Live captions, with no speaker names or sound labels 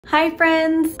Hi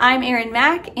friends, I'm Erin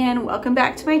Mack and welcome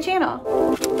back to my channel.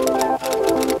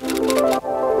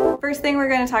 First thing we're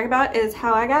going to talk about is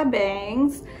how I got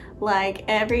bangs like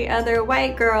every other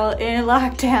white girl in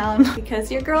lockdown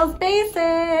because your girl's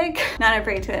basic. Not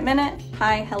afraid to admit it.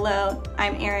 Hi, hello,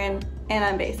 I'm Erin and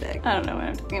I'm basic. I don't know what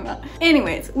I'm talking about.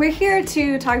 Anyways, we're here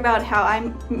to talk about how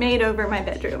I made over my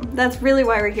bedroom. That's really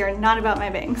why we're here, not about my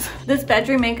bangs. This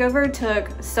bedroom makeover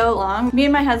took so long. Me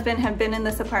and my husband have been in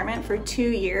this apartment for 2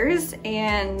 years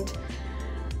and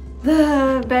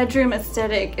the bedroom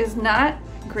aesthetic is not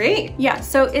great. Yeah,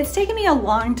 so it's taken me a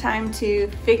long time to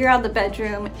figure out the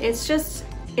bedroom. It's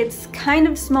kind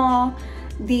of small.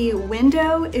 The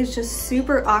window is just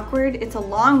super awkward. It's a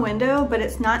long window, but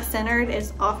it's not centered.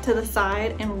 It's off to the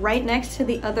side and right next to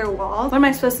the other wall. What am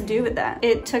I supposed to do with that?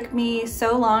 It took me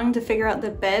so long to figure out the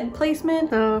bed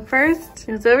placement. So first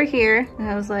it was over here and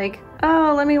I was like,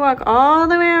 oh, let me walk all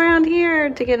the way around here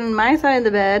to get on my side of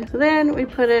the bed. So then we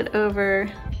put it over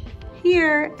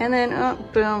here and then, oh,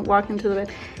 boom, walk into the bed.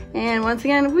 And once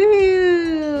again,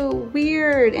 woo,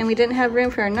 weird. And we didn't have room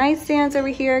for our nightstands over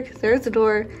here because there's a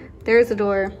door. There's a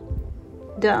door.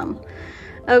 Dumb.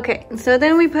 Okay, so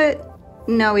then we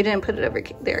no, we didn't put it over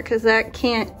there because that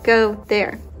can't go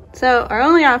there. So our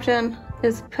only option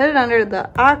is put it under the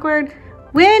awkward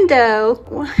window.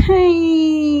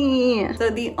 Why? So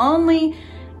the only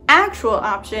actual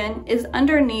option is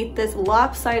underneath this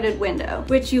lopsided window,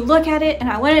 which you look at it and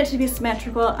I want it to be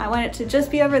symmetrical. I want it to just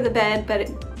be over the bed, but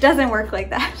it doesn't work like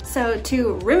that. So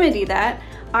to remedy that,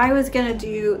 I was gonna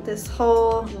do this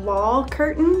whole wall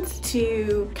curtains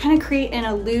to kind of create an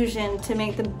illusion to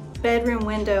make the bedroom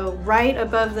window right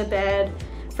above the bed,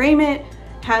 frame it,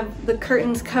 have the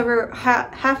curtains cover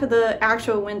half of the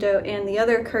actual window and the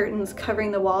other curtains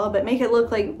covering the wall, but make it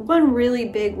look like one really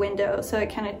big window so it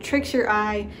kind of tricks your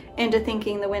eye into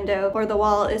thinking the window or the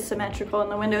wall is symmetrical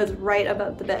and the window is right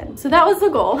above the bed. So that was the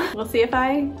goal. We'll see if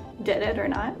I did it or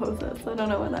not. What was this? I don't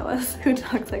know what that was. Who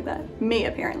talks like that? Me,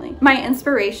 apparently. My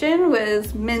inspiration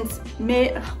was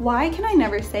why can I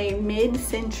never say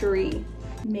mid-century?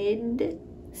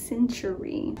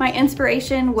 My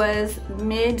inspiration was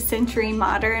mid-century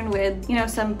modern with, you know,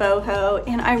 some boho,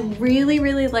 and I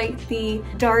really like the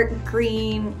dark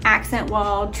green accent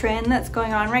wall trend that's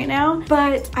going on right now,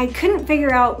 but I couldn't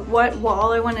figure out what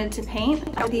wall I wanted to paint.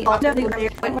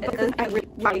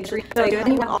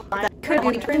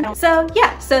 So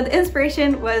yeah, so the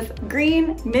inspiration was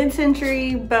green,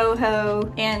 mid-century,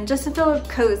 boho, and just to feel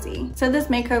cozy. So this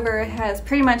makeover has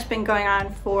pretty much been going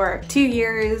on for 2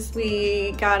 years.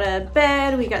 We got a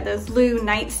bed, we got those blue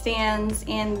nightstands,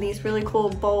 and these really cool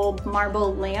bulb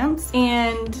marble lamps.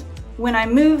 And when I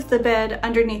moved the bed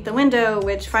underneath the window,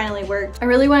 which finally worked, I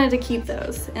really wanted to keep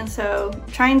those. And so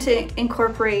trying to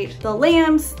incorporate the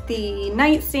lamps, the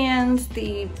nightstands,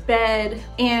 the bed,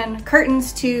 and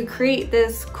curtains to create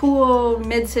this cool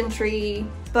mid-century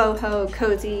boho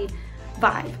cozy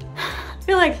vibe. I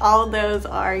feel like all of those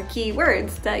are key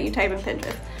words that you type in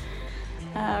Pinterest.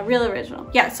 Real original.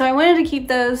 Yeah, so I wanted to keep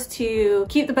those to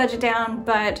keep the budget down,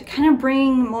 but kind of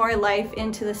bring more life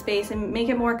into the space and make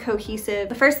it more cohesive.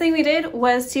 The first thing we did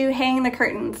was to hang the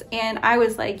curtains, and I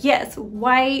was like, yes,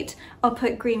 white, I'll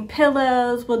put green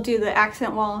pillows, we'll do the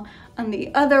accent wall on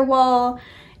the other wall,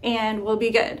 and we'll be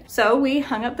good. So we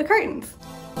hung up the curtains.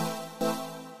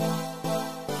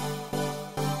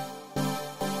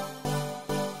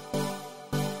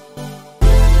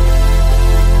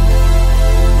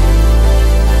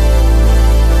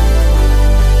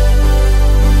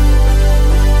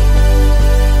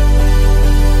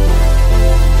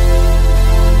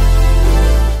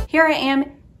 Here I am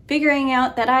figuring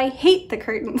out that I hate the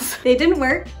curtains. They didn't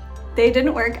work.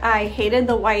 I hated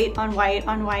the white on white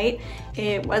on white.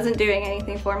 It wasn't doing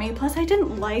anything for me. Plus I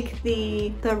didn't like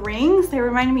the rings. They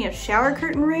reminded me of shower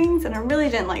curtain rings and I really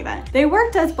didn't like that. They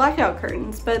worked as blackout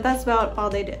curtains, but that's about all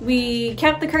they did. We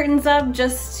kept the curtains up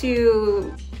just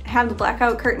to have the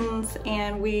blackout curtains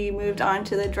and we moved on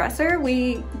to the dresser.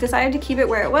 We decided to keep it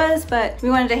where it was, but we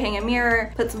wanted to hang a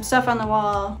mirror, put some stuff on the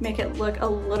wall, make it look a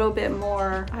little bit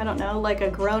more, I don't know, like a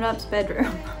grown-up's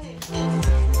bedroom.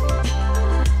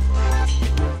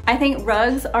 I think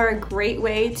rugs are a great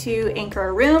way to anchor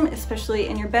a room, especially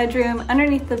in your bedroom,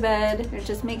 underneath the bed. It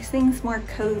just makes things more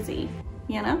cozy,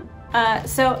 you know?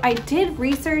 So I did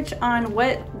research on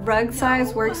what rug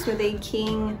size works with a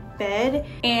king bed,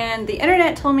 and the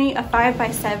internet told me a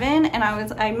 5x7, and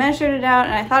I measured it out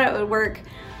and I thought it would work.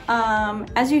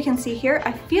 As you can see here,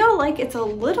 I feel like it's a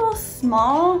little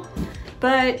small,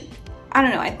 but I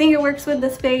don't know, I think it works with the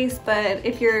space, but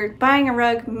if you're buying a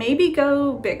rug, maybe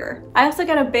go bigger. I also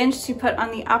got a bench to put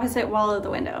on the opposite wall of the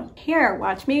window. Here,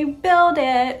 watch me build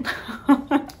it.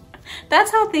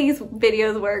 That's how these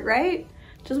videos work, right?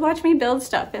 Just watch me build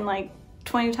stuff in like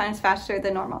 20 times faster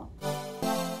than normal.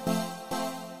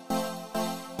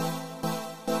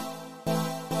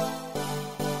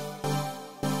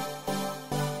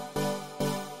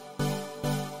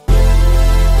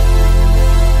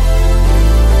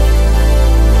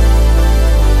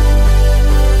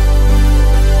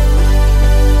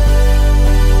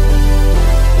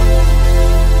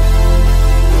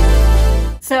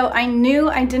 So I knew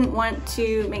I didn't want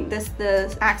to make this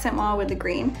the accent wall with the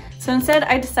green. So instead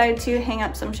I decided to hang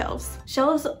up some shelves.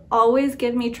 Shelves always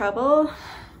give me trouble.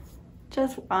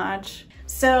 Just watch.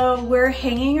 So we're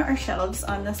hanging our shelves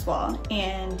on this wall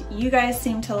and you guys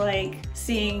seem to like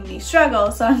seeing me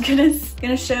struggle. So I'm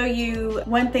gonna show you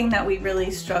one thing that we really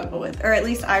struggle with, or at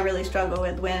least I really struggle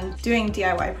with when doing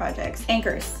DIY projects.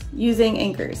 Anchors, using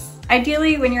anchors.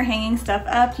 Ideally, when you're hanging stuff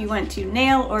up, you want to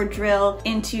nail or drill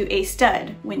into a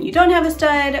stud. When you don't have a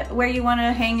stud where you want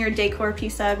to hang your decor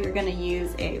piece up, you're going to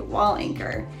use a wall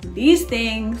anchor. These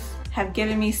things have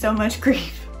given me so much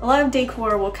grief. A lot of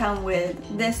decor will come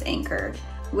with this anchor,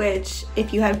 which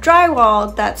if you have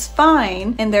drywall, that's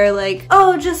fine. And they're like,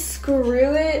 oh, just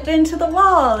screw it into the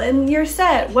wall and you're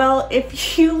set. Well,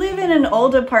 if you live in an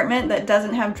old apartment that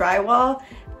doesn't have drywall,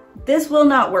 this will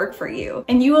not work for you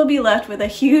and you will be left with a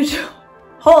huge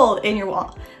hole in your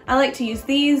wall. I like to use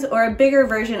these or a bigger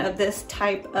version of this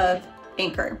type of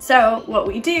anchor. So what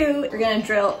we do, we're gonna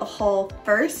drill a hole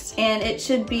first and it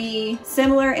should be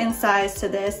similar in size to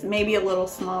this, maybe a little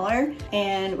smaller.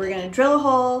 And we're gonna drill a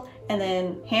hole and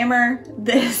then hammer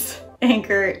this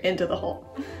anchor into the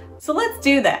hole. So let's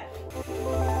do that.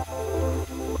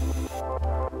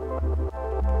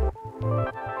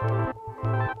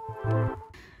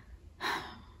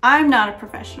 I'm not a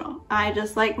professional. I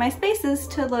just like my spaces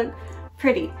to look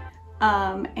pretty.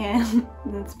 And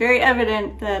it's very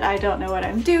evident that I don't know what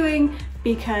I'm doing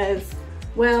because,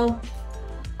 well,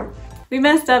 we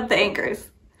messed up the anchors.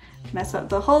 Messed up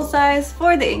the hole size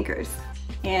for the anchors.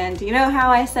 And you know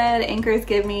how I said anchors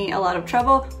give me a lot of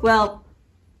trouble? Well,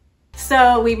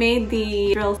 so we made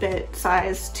the drill bit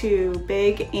size too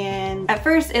big and at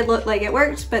first it looked like it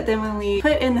worked, but then when we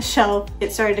put in the shelf,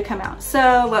 it started to come out.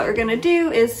 So what we're gonna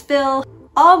do is fill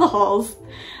all the holes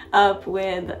up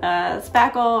with a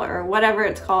spackle or whatever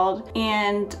it's called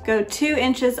and go 2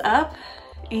 inches up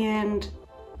and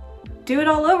do it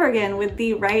all over again with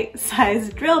the right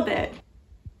size drill bit.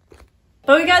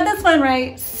 But we got this one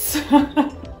right, so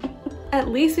at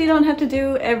least we don't have to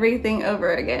do everything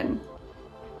over again.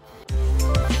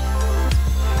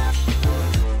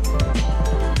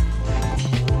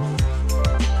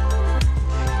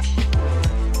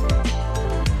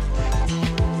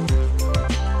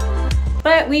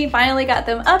 But we finally got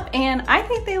them up and I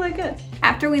think they look good.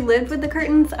 After we lived with the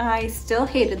curtains, I still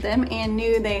hated them and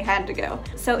knew they had to go.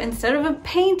 So instead of a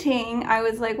painting, I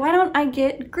was like, why don't I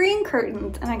get green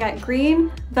curtains? And I got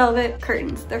green velvet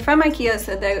curtains. They're from Ikea,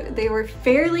 so they were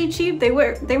fairly cheap. They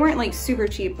weren't like super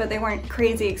cheap, but they weren't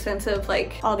crazy expensive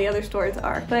like all the other stores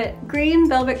are. But green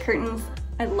velvet curtains,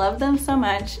 I love them so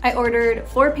much. I ordered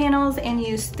 4 panels and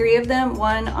used 3 of them,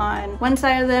 1 on one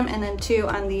side of them and then 2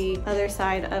 on the other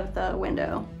side of the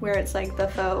window where it's like the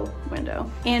faux window,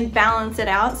 and balance it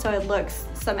out so it looks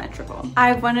symmetrical.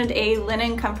 I've wanted a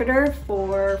linen comforter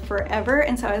for forever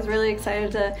and so I was really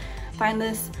excited to find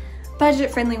this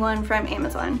budget-friendly one from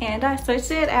Amazon and I switched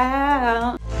it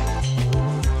out.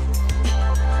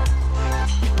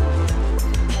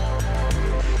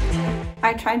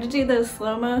 I tried to do those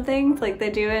slow-mo things like they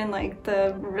do in like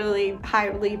the really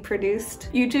highly produced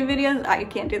YouTube videos. I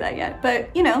can't do that yet,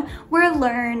 but you know, we're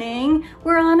learning,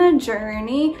 we're on a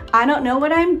journey. I don't know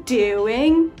what I'm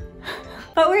doing,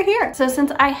 but we're here. So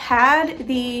since I had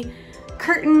the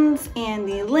curtains and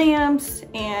the lamps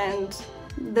and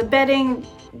the bedding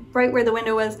right where the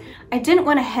window was, I didn't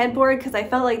want a headboard because I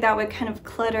felt like that would kind of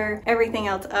clutter everything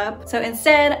else up. So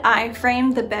instead I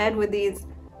framed the bed with these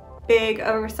big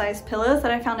oversized pillows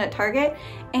that I found at Target,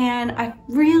 and I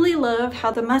really love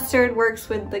how the mustard works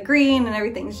with the green and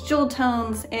everything's jewel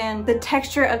tones, and the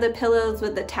texture of the pillows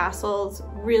with the tassels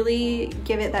really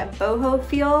give it that boho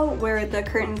feel where the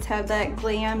curtains have that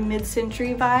glam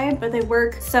mid-century vibe, but they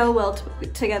work so well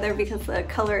together because the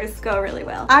colors go really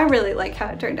well. I really like how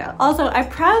it turned out. Also, I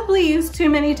probably used too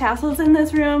many tassels in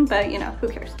this room, but you know, who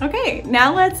cares? Okay,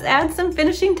 now let's add some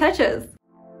finishing touches.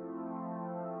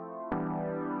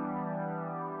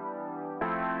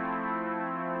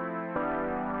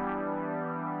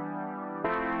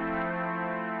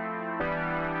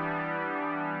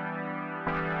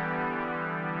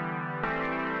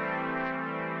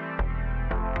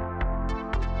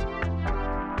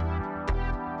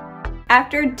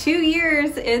 After 2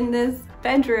 years in this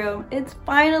bedroom, it's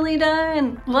finally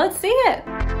done. Let's see it.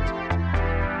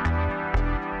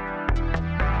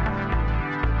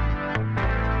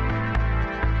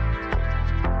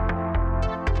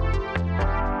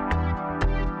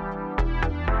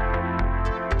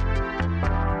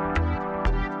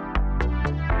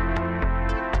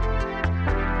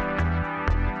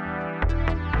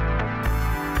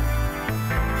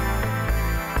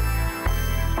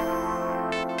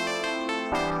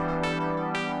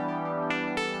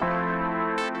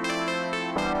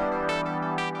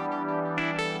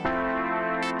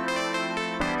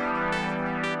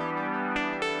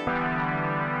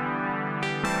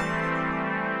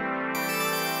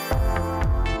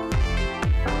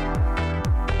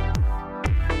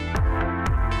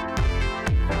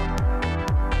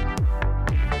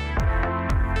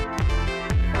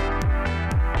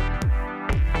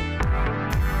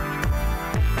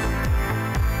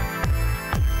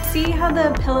 See how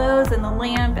the pillows and the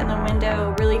lamp and the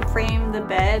window really frame the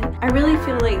bed? I really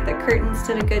feel like the curtains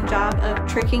did a good job of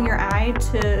tricking your eye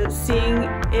to seeing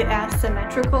it as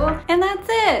symmetrical. And that's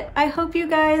it. I hope you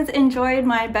guys enjoyed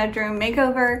my bedroom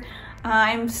makeover.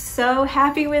 I'm so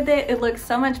happy with it. It looks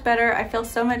so much better. I feel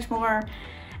so much more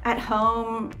at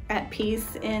home, at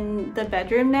peace in the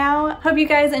bedroom now. Hope you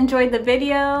guys enjoyed the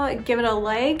video. Give it a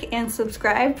like and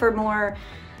subscribe for more,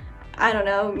 I don't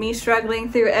know, me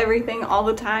struggling through everything all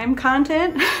the time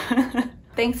content.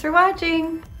 Thanks for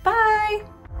watching.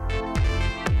 Bye.